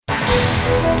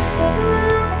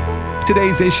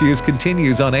Today's Issues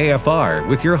continues on AFR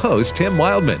with your host, Tim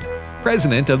Wildman,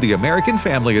 President of the American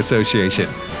Family Association.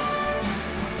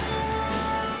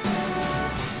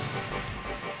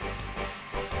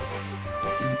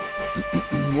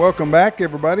 Welcome back,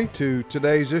 everybody, to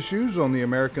Today's Issues on the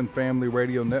American Family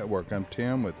Radio Network. I'm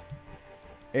Tim with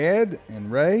Ed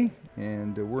and Ray,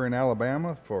 and we're in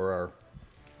Alabama for our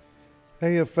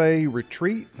AFA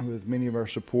retreat with many of our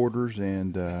supporters,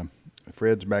 and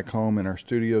Fred's back home in our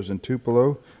studios in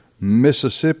Tupelo,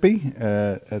 Mississippi,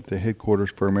 at the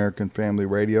headquarters for American Family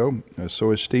Radio.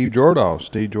 So is Steve Jordahl.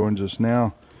 Steve joins us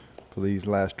now for these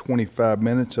last 25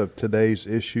 minutes of Today's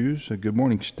Issues. Good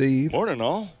morning, Steve. Morning,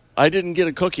 all. I didn't get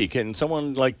a cookie. Can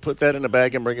someone, put that in a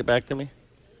bag and bring it back to me?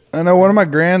 I know one of my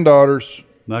granddaughters.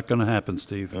 Not going to happen,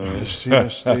 Steve.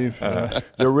 Yes, Steve.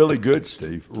 They're really good,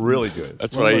 Steve. Really good.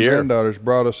 That's what I hear. One of my granddaughters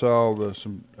brought us all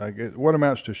what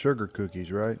amounts to sugar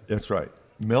cookies, right? That's right.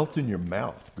 Melt in your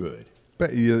mouth. Good.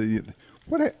 But you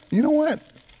know what?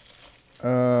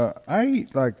 I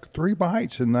ate like 3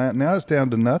 bites, and now it's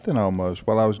down to nothing almost.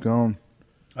 While I was gone,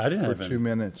 I didn't for have 2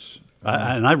 minutes.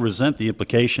 And I resent the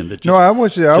implication that I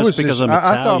was because I'm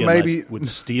Italian, I thought maybe I would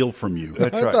steal from you.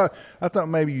 That's right. I thought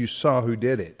maybe you saw who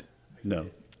did it. No.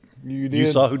 You did? You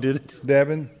saw who did it?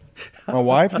 Devin. My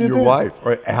wife did it. Your wife,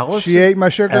 right? Allison. She ate my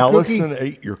sugar cookie. Allison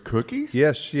ate your cookies?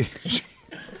 Yes, she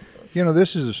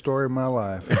this is the story of my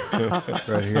life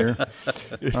right here.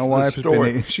 My wife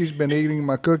she's been eating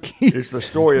my cookies. It's the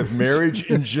story of marriage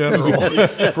in general.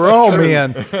 For all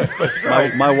men.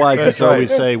 My wife used to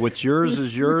always say, "What's yours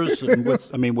is yours, and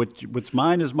what's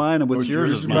mine is mine, and what's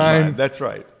yours is mine." That's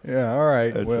right. Yeah, all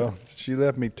right. She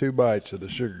left me 2 bites of the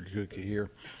sugar cookie here.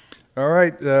 All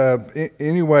right.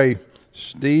 Anyway,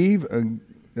 Steve,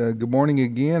 good morning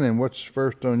again, and what's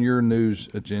first on your news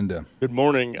agenda? Good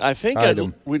morning. I think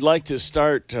we'd like to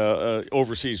start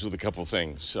overseas with a couple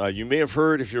things. You may have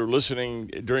heard, if you're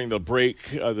listening during the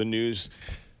break, the news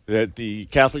that the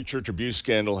Catholic Church abuse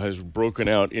scandal has broken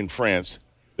out in France.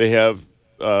 They have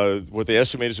what they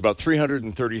estimate is about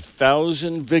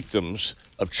 330,000 victims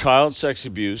of child sex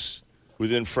abuse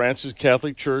within France's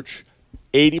Catholic Church.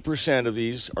 80% of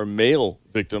these are male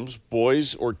victims,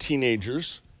 boys or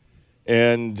teenagers.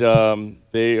 And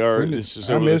they are. I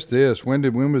missed this. When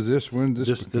was this?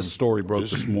 This story broke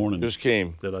this morning. Just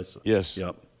came. Yes.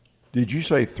 Yep. Did you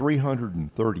say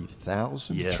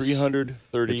 330,000? Yes.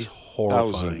 330,000. It's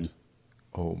horrifying.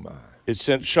 Oh my! It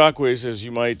sent shockwaves, as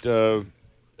you might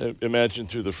imagine,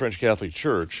 through the French Catholic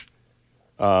Church.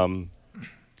 The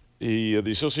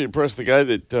Associated Press, the guy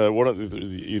that one of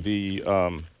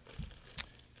the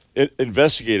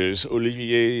investigators,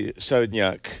 Olivier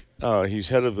Savignac. He's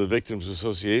head of the Victims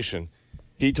Association.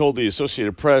 He told the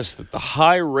Associated Press that the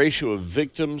high ratio of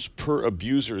victims per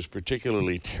abuser is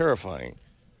particularly terrifying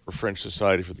for French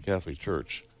society, for the Catholic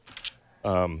Church.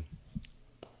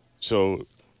 So,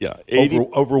 yeah.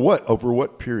 Over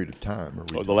what period of time?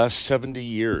 The last 70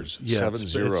 years. Yeah,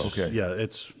 70. Okay. Yeah,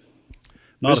 it's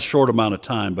not a short amount of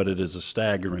time, but it is a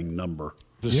staggering number.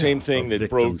 The same thing that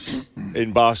victims. broke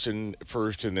in Boston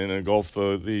first and then engulfed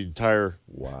the entire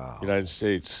United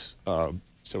States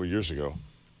several years ago.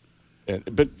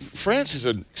 But France is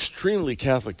an extremely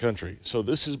Catholic country, so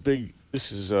this is big.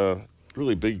 This is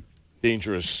really big,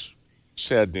 dangerous,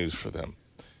 sad news for them.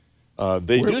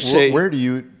 Where do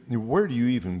you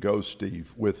even go,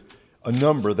 Steve, with a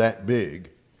number that big,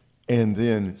 and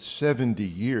then 70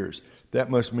 years?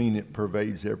 That must mean it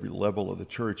pervades every level of the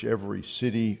church, every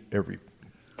city, every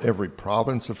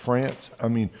province of France. I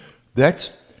mean,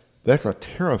 that's a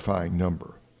terrifying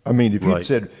number. I mean, if you'd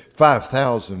said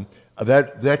 5,000,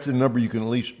 that's a number you can at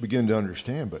least begin to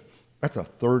understand. But that's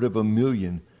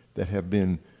 1/3 that have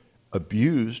been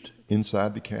abused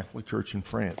inside the Catholic Church in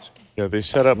France. Yeah, they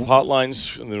set up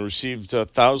hotlines and they received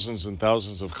thousands and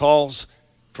thousands of calls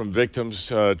from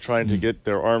victims trying to get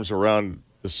their arms around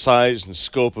the size and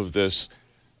scope of this.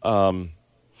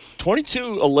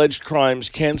 22 alleged crimes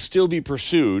can still be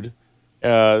pursued,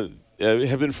 have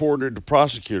been forwarded to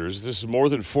prosecutors. This is more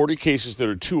than 40 cases that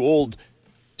are too old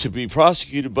to be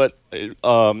prosecuted, but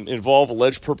involve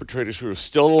alleged perpetrators who are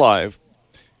still alive.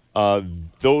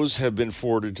 Those have been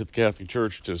forwarded to the Catholic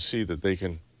Church to see that they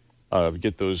can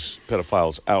get those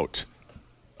pedophiles out.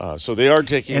 So they are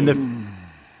taking...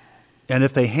 And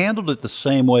if they handled it the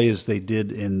same way as they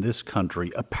did in this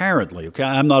country, apparently, okay,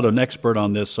 I'm not an expert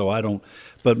on this, so I don't,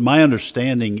 but my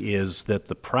understanding is that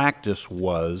the practice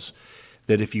was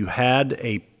that if you had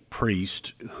a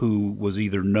priest who was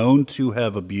either known to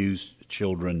have abused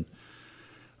children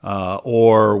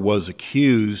or was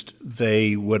accused,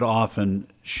 they would often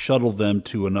shuttle them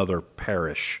to another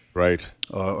parish, right,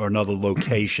 or another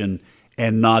location,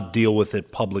 and not deal with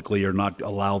it publicly or not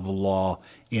allow the law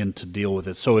in to deal with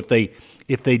it. So if they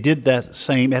did that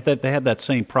same, if they had that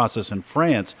same process in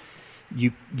France,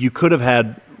 you could have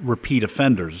had repeat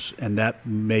offenders, and that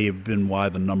may have been why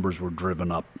the numbers were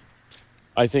driven up.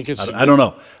 I think it's. I don't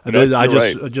know. I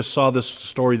right. just saw this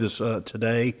story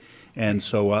today, and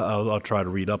so I'll try to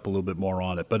read up a little bit more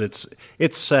on it. But it's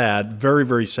sad, very,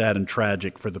 very sad and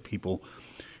tragic for the people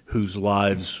whose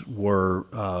lives were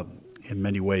in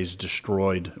many ways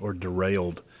destroyed or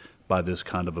derailed by this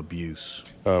kind of abuse.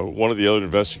 One of the other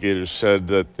investigators said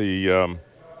that the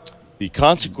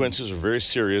consequences are very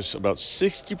serious. About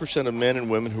 60% of men and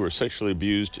women who are sexually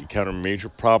abused encounter major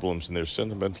problems in their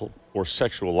sentimental or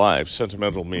sexual lives.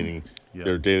 Sentimental meaning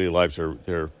their daily lives or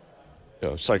their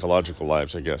psychological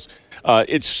lives, I guess.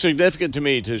 It's significant to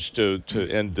me to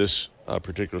end this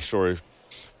particular story.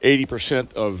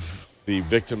 80% of the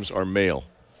victims are male.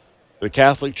 The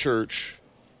Catholic Church,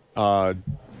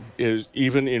 is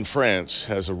even in France,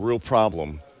 has a real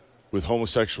problem with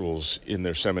homosexuals in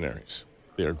their seminaries.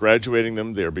 They are graduating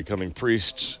them. They are becoming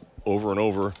priests over and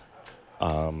over.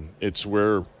 It's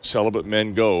where celibate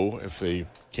men go if they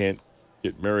can't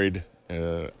get married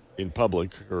in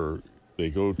public, or they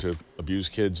go to abuse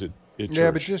kids at church. Yeah,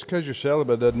 but just because you're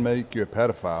celibate doesn't make you a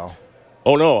pedophile.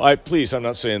 Oh, no, I'm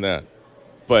not saying that.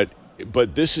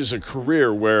 But this is a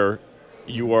career where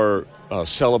you are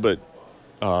celibate.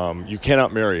 You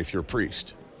cannot marry if you're a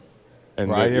priest.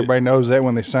 And right, everybody knows that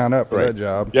when they sign up for that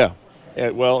job. Yeah.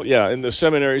 And the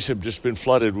seminaries have just been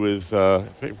flooded with,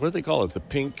 what do they call it?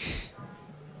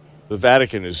 The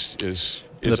Vatican is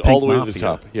all the way to the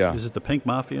top. Yeah. Is it the pink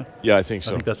mafia? Yeah, I think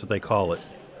so. I think that's what they call it.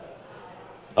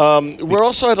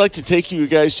 I'd like to take you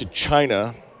guys to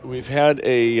China. We've had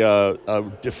a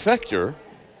defector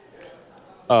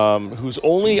who's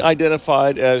only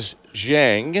identified as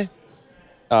Zhang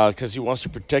because he wants to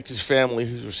protect his family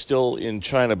who's still in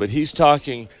China. But he's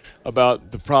talking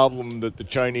about the problem that the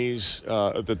Chinese,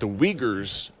 that the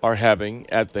Uyghurs are having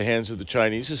at the hands of the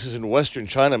Chinese. This is in Western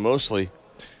China mostly.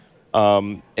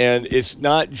 And it's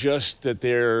not just that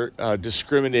they're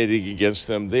discriminating against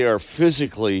them. They are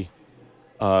physically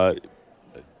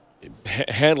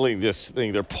handling this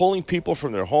thing. They're pulling people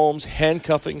from their homes,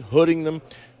 handcuffing, hooding them,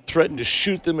 threatening to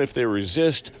shoot them if they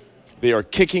resist. They are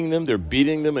kicking them. They're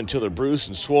beating them until they're bruised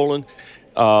and swollen.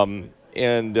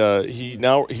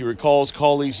 He recalls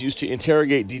colleagues used to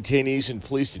interrogate detainees in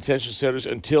police detention centers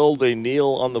until they kneel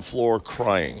on the floor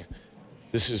crying.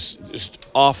 This is just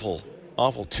awful,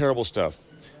 terrible stuff.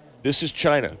 This is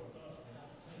China,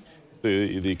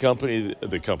 the country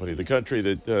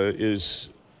that is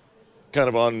kind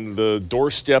of on the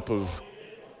doorstep of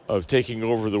taking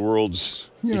over the world's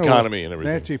economy and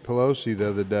everything. Nancy Pelosi the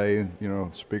other day,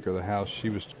 Speaker of the House, she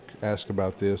was asked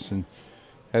about this, and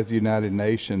at the United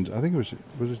Nations, I think was it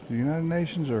the United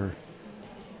Nations, or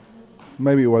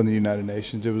maybe it wasn't the United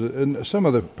Nations. It was in some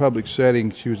of the public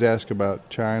settings. She was asked about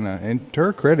China, and to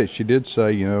her credit, she did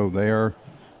say, they are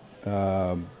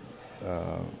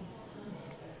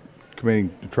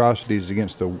committing atrocities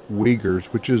against the Uyghurs,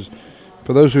 which is,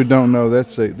 for those who don't know,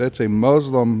 that's a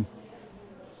Muslim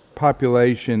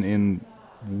population in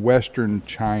Western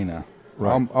China.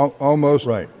 Right. Almost.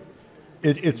 Right.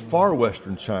 It's far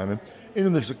Western China.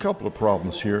 And there's a couple of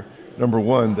problems here. Number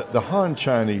one, the Han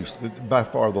Chinese, by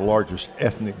far the largest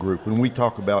ethnic group. When we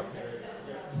talk about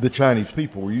the Chinese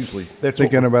people, we're usually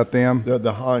thinking about them.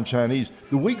 The Han Chinese.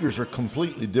 The Uyghurs are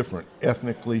completely different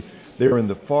ethnically. They're in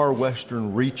the far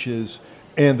western reaches,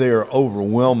 and they are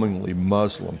overwhelmingly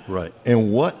Muslim. Right.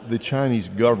 And what the Chinese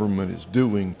government is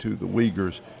doing to the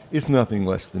Uyghurs is nothing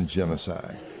less than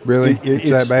genocide. Really? It's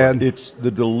that bad? It's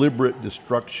the deliberate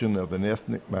destruction of an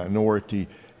ethnic minority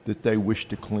that they wish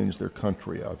to cleanse their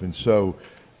country of. And so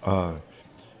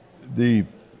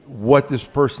what this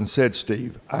person said,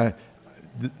 Steve,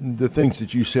 the things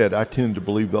that you said, I tend to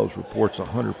believe those reports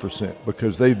 100%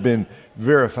 because they've been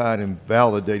verified and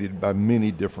validated by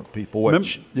many different people.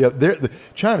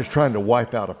 China's trying to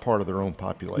wipe out a part of their own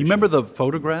population. You remember the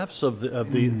photographs of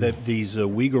these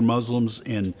Uyghur Muslims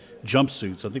in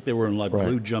jumpsuits? I think they were in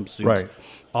blue jumpsuits,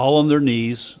 all on their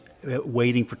knees,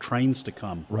 waiting for trains to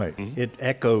come. Right. It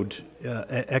echoed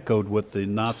what the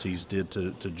Nazis did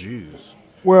to Jews.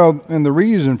 Well, and the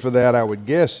reason for that, I would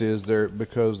guess, is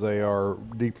because they are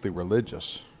deeply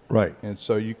religious. Right. And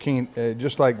so you can't,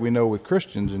 just like we know with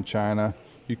Christians in China,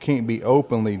 you can't be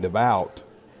openly devout.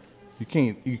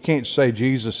 You can't say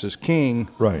Jesus is king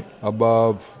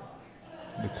above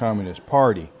the Communist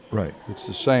Party. Right. It's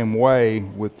the same way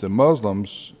with the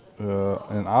Muslims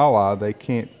and Allah.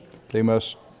 They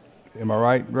must Am I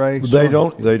right, Ray? They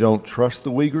don't trust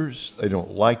the Uyghurs. They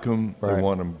don't like them. Right. They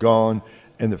want them gone.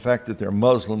 And the fact that they're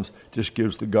Muslims just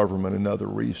gives the government another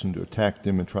reason to attack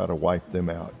them and try to wipe them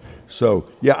out. So,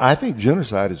 yeah, I think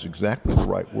genocide is exactly the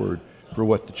right word for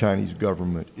what the Chinese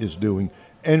government is doing.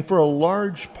 And for a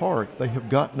large part, they have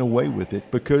gotten away with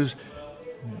it because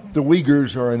the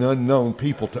Uyghurs are an unknown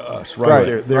people to us,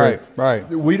 right? Right.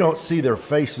 We don't see their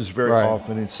faces very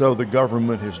often, and so the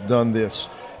government has done this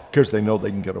because they know they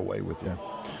can get away with it.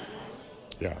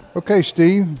 Yeah. Okay,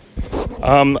 Steve.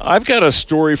 I've got a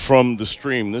story from the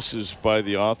stream. This is by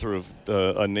the author of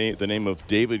the name of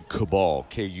David Kubal,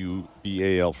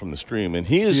 Kubal, from the stream, and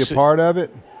he is Is he a part of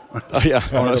it? Yeah,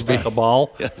 Part of the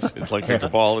cabal. yes, it's like a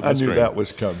cabal in the I knew stream. that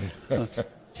was coming.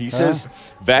 He says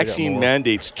vaccine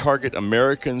mandates target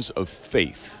Americans of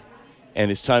faith,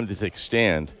 and it's time to take a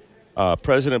stand.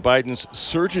 President Biden's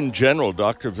Surgeon General,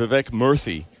 Dr. Vivek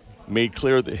Murthy, made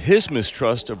clear that his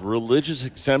mistrust of religious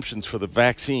exemptions for the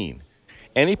vaccine.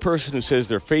 Any person who says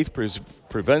their faith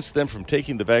prevents them from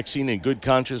taking the vaccine in good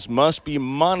conscience must be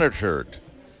monitored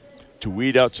to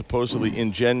weed out supposedly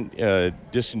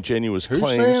disingenuous Who's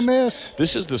claims. saying this?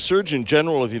 This is the Surgeon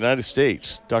General of the United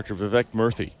States, Dr. Vivek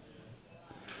Murthy.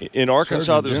 In Arkansas,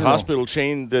 Surgeon there's a General. hospital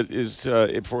chain that is,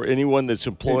 for anyone that's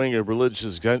employing a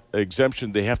religious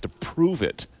exemption, they have to prove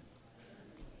it.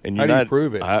 And How do you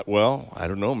prove it? I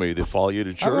don't know. Maybe they follow you to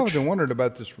I've church. often wondered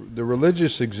about this, the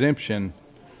religious exemption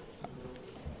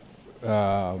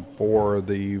for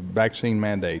the vaccine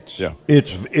mandates. Yeah.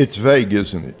 It's vague,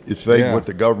 isn't it? It's vague Yeah. what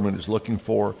the government is looking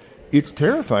for. It's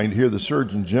terrifying to hear the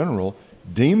Surgeon General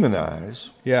demonize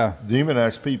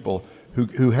people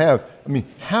who have. I mean,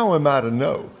 how am I to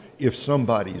know if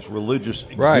somebody's religious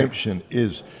exemption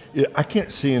is? I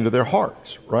can't see into their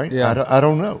hearts, right? Yeah. I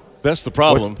don't know. That's the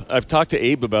problem. I've talked to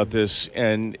Abe about this,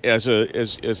 and as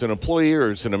an employee or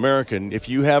as an American, if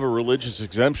you have a religious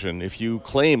exemption, if you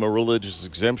claim a religious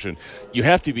exemption, you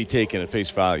have to be taken at face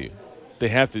value. They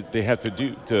have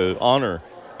to honor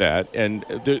that, and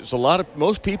there's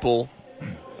most people,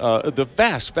 the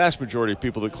vast majority of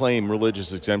people that claim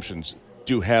religious exemptions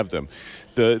do have them.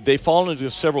 They fall into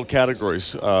several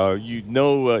categories.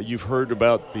 You've heard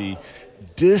about the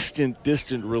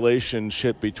distant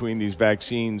relationship between these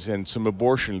vaccines and some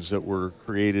abortions that were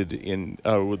created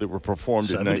that were performed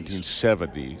 70s. in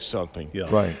 1970 something. Yeah.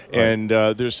 Right. And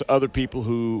there's other people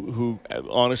who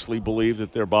honestly believe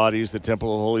that their body is the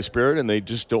temple of the Holy Spirit, and they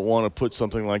just don't want to put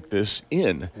something like this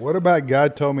in. What about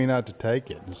God told me not to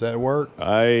take it? Does that work?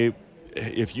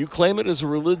 If you claim it as a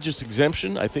religious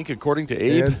exemption, I think according to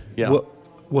Abe, Ed? yeah.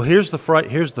 Well, here's the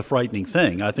frightening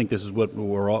thing. I think this is what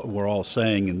we're all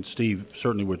saying, and Steve,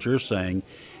 certainly what you're saying,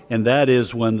 and that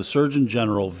is when the Surgeon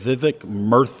General Vivek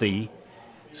Murthy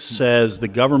says the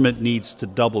government needs to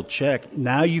double check.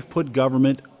 Now you've put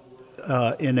government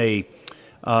in a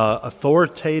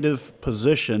authoritative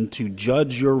position to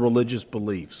judge your religious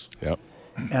beliefs. Yep.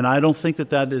 And I don't think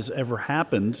that has ever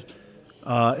happened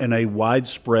in a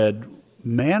widespread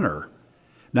manner.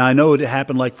 Now, I know it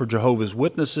happened like for Jehovah's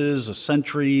Witnesses a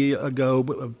century ago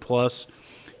plus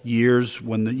years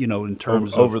when, in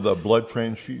terms Over of the blood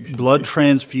transfusion. blood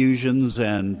transfusions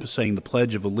and saying the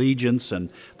Pledge of Allegiance and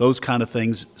those kind of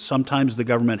things. Sometimes the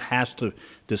government has to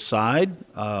decide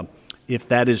if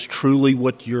that is truly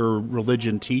what your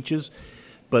religion teaches.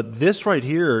 But this right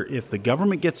here, if the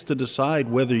government gets to decide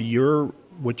whether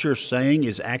what you're saying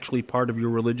is actually part of your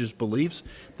religious beliefs,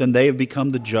 then they have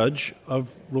become the judge of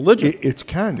religion. It's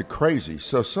kind of crazy.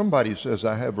 So somebody says,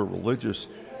 I have a religious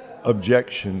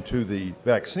objection to the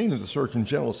vaccine, and the Surgeon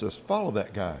General says, follow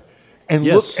that guy. And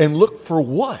Yes. look for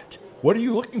what? What are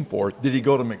you looking for? Did he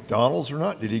go to McDonald's or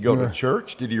not? Did he go to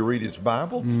church? Did he read his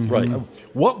Bible? Right.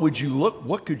 What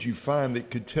could you find that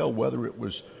could tell whether it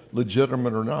was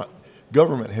legitimate or not?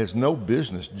 Government has no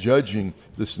business judging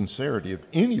the sincerity of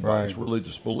anybody's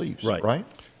religious beliefs, right?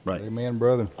 Right. Amen,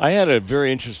 brother. I had a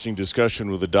very interesting discussion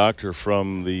with a doctor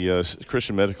from the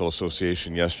Christian Medical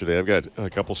Association yesterday. I've got a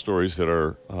couple stories that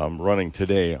are running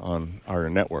today on our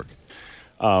network.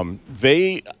 I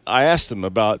asked them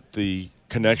about the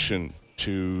connection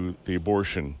to the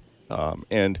abortion,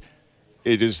 and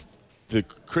it is the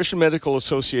Christian Medical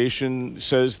Association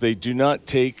says they do not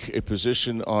take a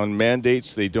position on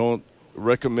mandates. They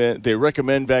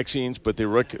recommend vaccines, but they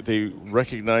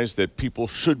recognize that people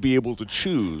should be able to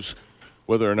choose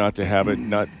whether or not to have it,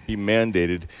 not be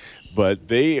mandated. But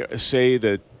they say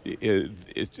that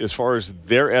as far as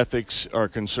their ethics are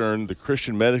concerned, the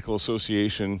Christian Medical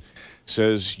Association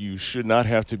says you should not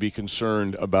have to be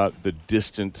concerned about the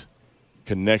distant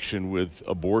connection with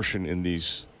abortion in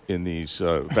these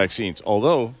vaccines.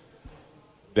 Although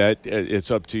that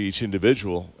it's up to each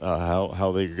individual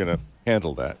how they're going to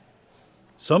handle that.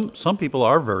 Some people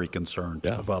are very concerned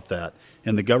about that,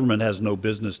 and the government has no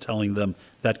business telling them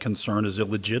that concern is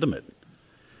illegitimate.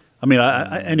 I mean,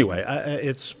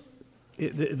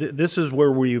 this is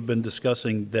where we've been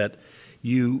discussing that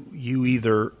you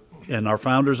either, and our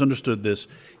founders understood this,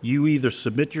 you either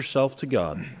submit yourself to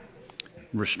God,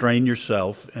 restrain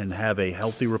yourself, and have a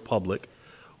healthy republic,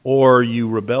 or you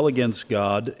rebel against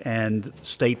God and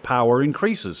state power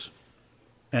increases.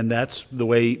 And that's the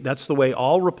way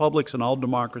all republics and all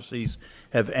democracies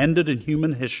have ended in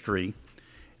human history.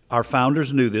 Our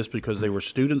founders knew this because they were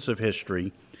students of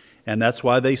history, and that's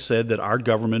why they said that our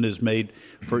government is made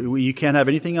for, you can't have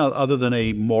anything other than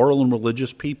a moral and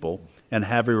religious people and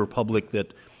have a republic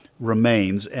that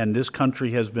remains. And this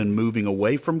country has been moving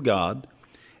away from God,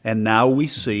 and now we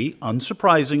see,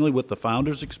 unsurprisingly, what the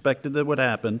founders expected that would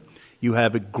happen. You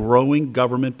have a growing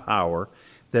government power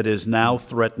that is now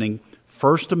threatening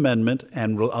First Amendment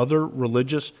and other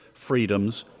religious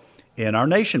freedoms in our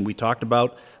nation. We talked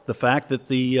about the fact that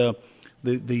the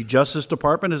Justice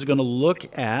Department is going to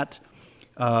look at,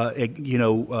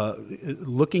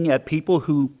 looking at people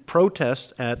who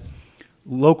protest at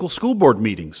local school board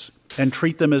meetings and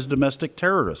treat them as domestic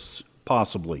terrorists,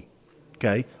 possibly.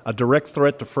 Okay, a direct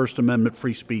threat to First Amendment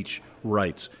free speech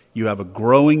rights. You have a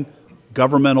growing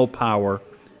governmental power,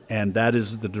 and that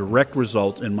is the direct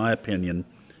result, in my opinion,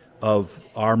 of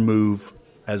our move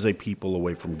as a people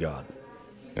away from God.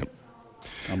 Yep.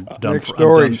 I'm done. Next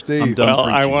story, Steve. Well,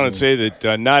 I want to say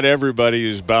that not everybody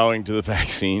is bowing to the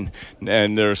vaccine,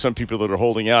 and there are some people that are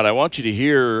holding out. I want you to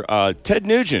hear Ted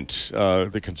Nugent,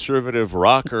 the conservative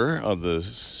rocker of the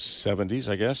 70s,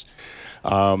 I guess,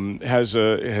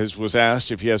 was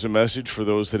asked if he has a message for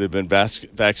those that have been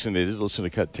vaccinated. Listen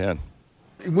to cut 10.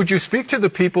 Would you speak to the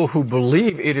people who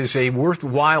believe it is a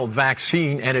worthwhile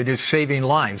vaccine and it is saving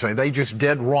lives? Are they just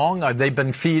dead wrong? Are they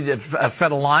been fed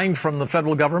a line from the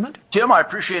federal government? Tim, I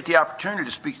appreciate the opportunity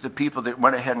to speak to the people that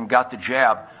went ahead and got the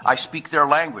jab. I speak their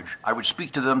language. I would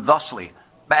speak to them thusly.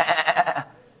 Bah,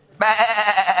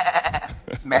 bah,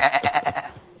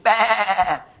 bah,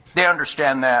 bah. They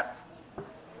understand that.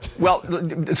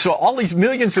 Well, so all these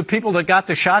millions of people that got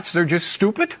the shots, they're just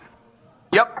stupid?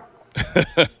 Yep.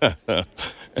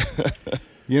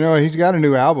 You know, he's got a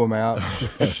new album out,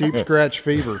 Sheep Scratch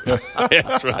Fever.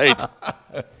 That's right.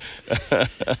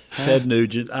 Ted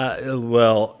Nugent.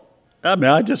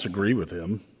 I disagree with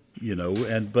him,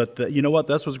 but you know what?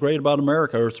 That's what's great about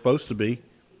America, or it's supposed to be.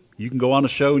 You can go on a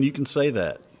show and you can say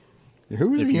that. Who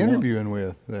was he interviewing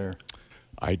with there?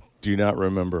 I do not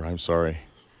remember. I'm sorry.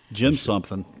 Jim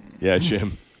something. Yeah,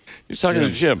 Jim. He was talking to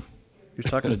Jim. He was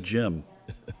talking to Jim.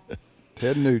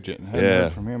 Ted Nugent. Haven't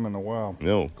heard from him in a while.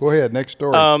 No. Go ahead. Next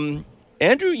story.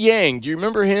 Andrew Yang. Do you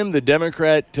remember him, the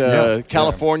Democrat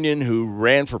Californian who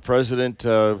ran for president,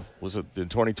 was it in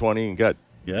 2020 and got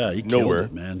he nowhere?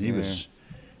 Killed it, man. He was...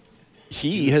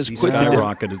 He has quit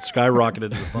skyrocketed to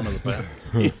the front of the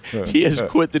pack. He has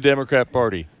quit the Democrat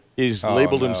Party. He's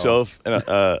labeled himself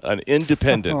an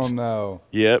independent. Oh, no.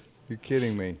 Yep. You're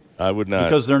kidding me. I would not.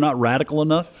 Because they're not radical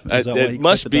enough? Is that why he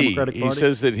must quit the be. Democratic Party? He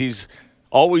says that he's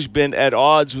always been at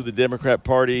odds with the Democrat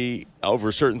Party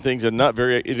over certain things. I'm not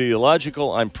very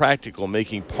ideological. I'm practical.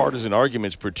 Making partisan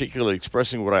arguments, particularly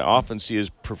expressing what I often see as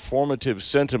performative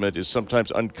sentiment, is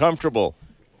sometimes uncomfortable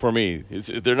for me.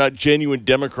 They're not genuine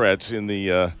Democrats in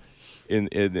the in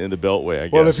the Beltway, I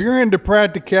guess. Well, if you're into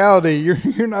practicality,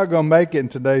 you're not going to make it in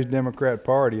today's Democrat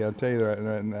Party. I'll tell you that.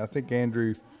 And I think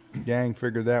Andrew Yang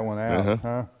figured that one out,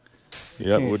 huh?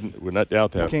 Yeah, would not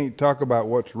doubt that. You can't talk about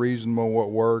what's reasonable,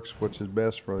 what works, what's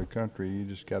best for the country. You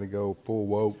just got to go full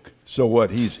woke. So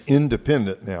what? He's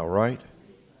independent now, right?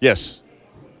 Yes.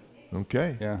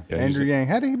 Okay. Yeah. Andrew Yang.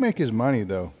 How did he make his money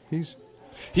though? He's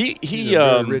a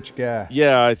very rich guy.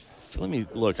 Yeah. Let me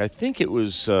look. I think it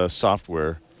was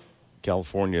software,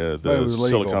 California, the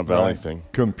Silicon Valley thing.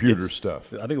 Computer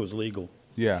stuff. I think it was legal.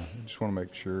 Yeah. I just want to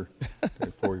make sure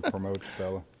before you promote the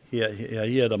fellow. Yeah,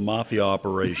 he had a mafia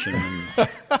operation.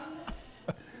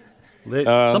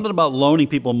 Something about loaning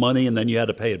people money and then you had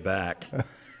to pay it back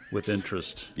with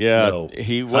interest. Yeah, no. I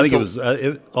think it was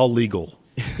all legal.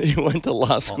 He went to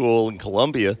law school in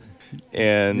Columbia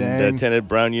and attended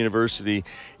Brown University,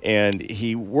 and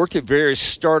he worked at various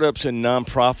startups and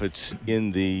nonprofits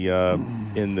in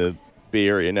the Bay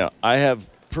Area. Now, I have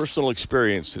personal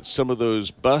experience that some of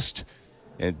those bust,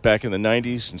 and back in the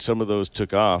 90s, and some of those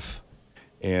took off.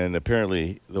 And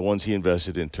apparently, the ones he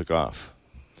invested in took off.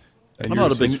 I'm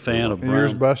not a big fan of Brown.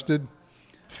 Yours busted?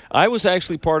 I was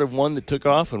actually part of one that took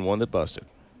off and one that busted.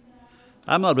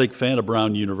 I'm not a big fan of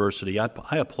Brown University. I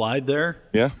applied there.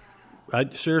 Yeah.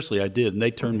 Seriously, I did, and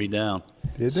they turned me down.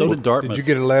 Did so they? did Dartmouth. Did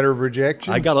you get a letter of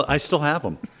rejection? I still have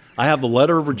them. I have the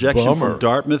letter of rejection Bummer. from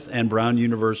Dartmouth and Brown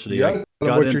University. Yeah, I I don't got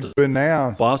know what into you're doing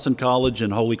now. Boston College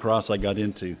and Holy Cross I got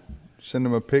into. Send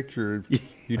them a picture of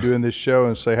you doing this show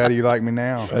and say, "How do you like me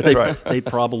now?" That's right. They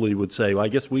probably would say, well, I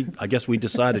guess we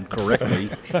decided correctly.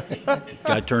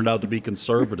 Guy turned out to be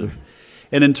conservative.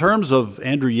 And in terms of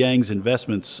Andrew Yang's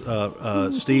investments,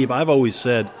 Steve, I've always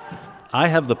said I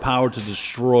have the power to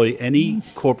destroy any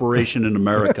corporation in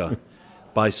America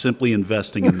by simply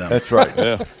investing in them. That's right.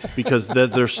 Yeah. Because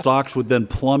their stocks would then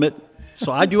plummet.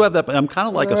 So I do have that. I'm kind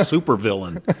of like a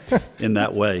supervillain in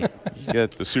that way. You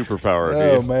got the superpower,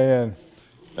 Oh Dave. man.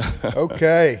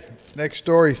 Okay. Next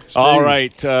story. Steve. All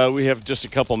right, we have just a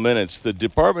couple minutes. The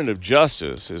Department of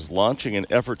Justice is launching an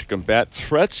effort to combat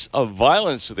threats of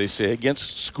violence, they say,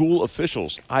 against school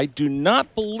officials. I do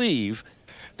not believe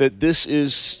that this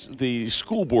is the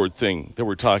school board thing that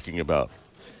we're talking about.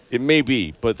 It may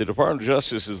be, but the Department of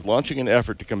Justice is launching an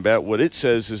effort to combat what it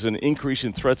says is an increase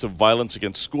in threats of violence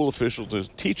against school officials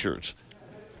and teachers.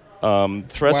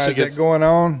 Threats Why is against that going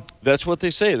on? That's what they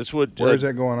say. That's what Where is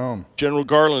that going on? General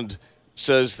Garland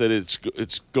says that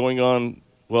it's going on,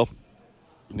 well,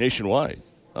 nationwide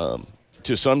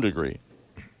to some degree.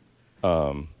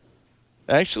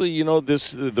 Actually,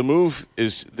 this notes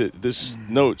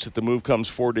that the move comes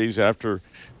 4 days after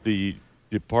the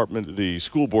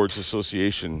School Boards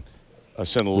Association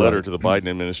sent a letter to the Biden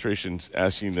administration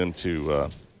asking them to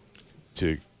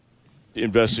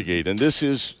investigate, and this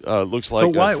looks like. So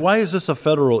why is this a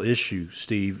federal issue,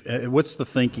 Steve? What's the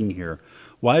thinking here?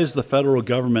 Why does the federal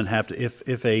government have to,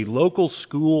 if a local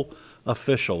school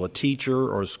official, a teacher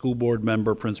or a school board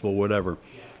member, principal, whatever,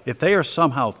 if they are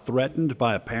somehow threatened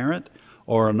by a parent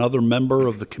or another member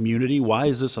of the community, why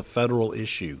is this a federal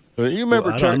issue? You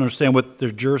remember I don't understand what their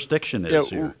jurisdiction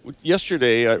is here.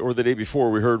 Yesterday or the day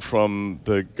before, we heard from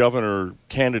the governor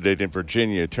candidate in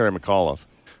Virginia, Terry McAuliffe,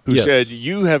 who said,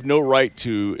 you have no right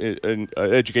to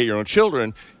educate your own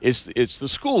children. It's the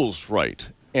school's right.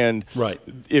 And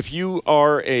if you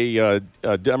are a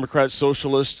Democrat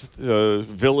socialist,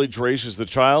 village raises the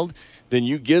child, then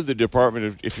you give the Department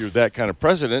of, if you're that kind of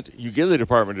president, you give the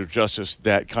Department of Justice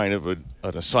that kind of an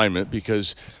assignment,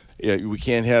 because we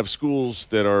can't have schools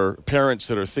that are parents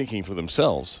that are thinking for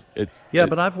themselves.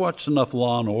 But I've watched enough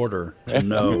Law and Order to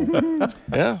know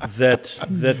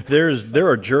that there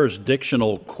are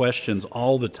jurisdictional questions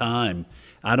all the time.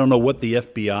 I don't know what the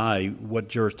FBI, what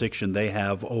jurisdiction they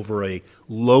have over a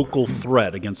local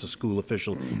threat against a school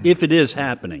official, if it is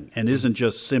happening and isn't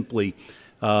just simply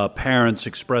parents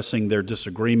expressing their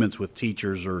disagreements with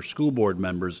teachers or school board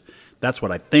members. That's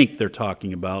what I think they're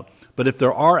talking about. But if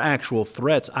there are actual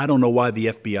threats, I don't know why the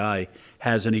FBI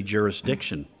has any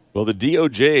jurisdiction. Well, the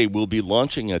DOJ will be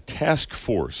launching a task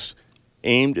force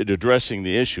aimed at addressing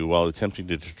the issue while attempting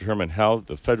to determine how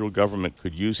the federal government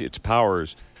could use its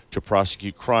powers to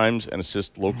prosecute crimes and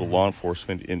assist local law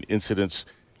enforcement in incidents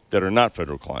that are not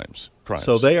federal crimes.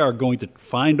 So they are going to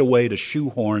find a way to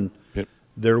shoehorn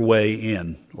their way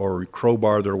in, or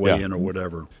crowbar their way in, or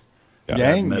whatever.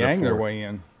 Yang their way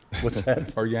in. What's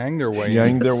that? Or yang their way Yang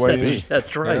in. their way in.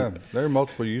 That's right. Yeah, there are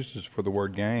multiple uses for the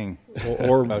word gang.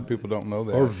 Or a lot of people don't know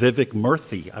that. Or Vivek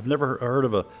Murthy. I've never heard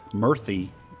of a Murthy.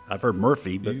 I've heard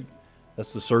Murphy, but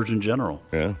that's the Surgeon General.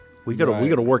 Yeah. We got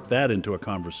to work that into a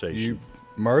conversation.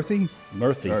 Murthy?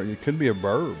 Murthy. Or it could be a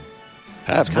verb.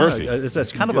 Murphy.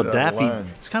 It's kind of a Daffy.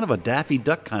 It's kind of a Daffy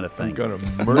Duck kind of thing. I'm going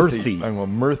to Murphy. I'm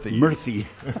going Murphy. Murphy.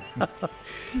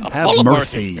 Have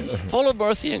Murphy. Full of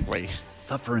Murphy and grace.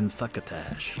 Thuffer and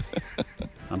Thuckatash.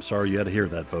 I'm sorry you had to hear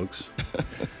that, folks.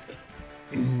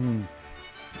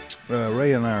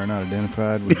 Ray and I are not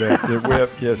identified with that.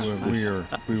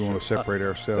 We want to separate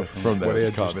ourselves from what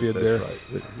Ed just did there.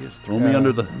 Right. Just throw me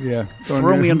under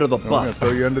the bus.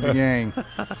 Throw you under the gang.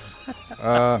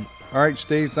 All right,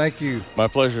 Steve, thank you. My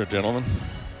pleasure, gentlemen.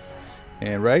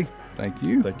 And Ray, thank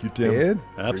you. Thank you, Tim. Ed,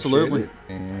 absolutely.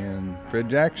 And Fred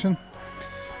Jackson.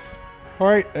 All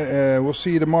right, we'll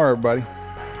see you tomorrow, everybody.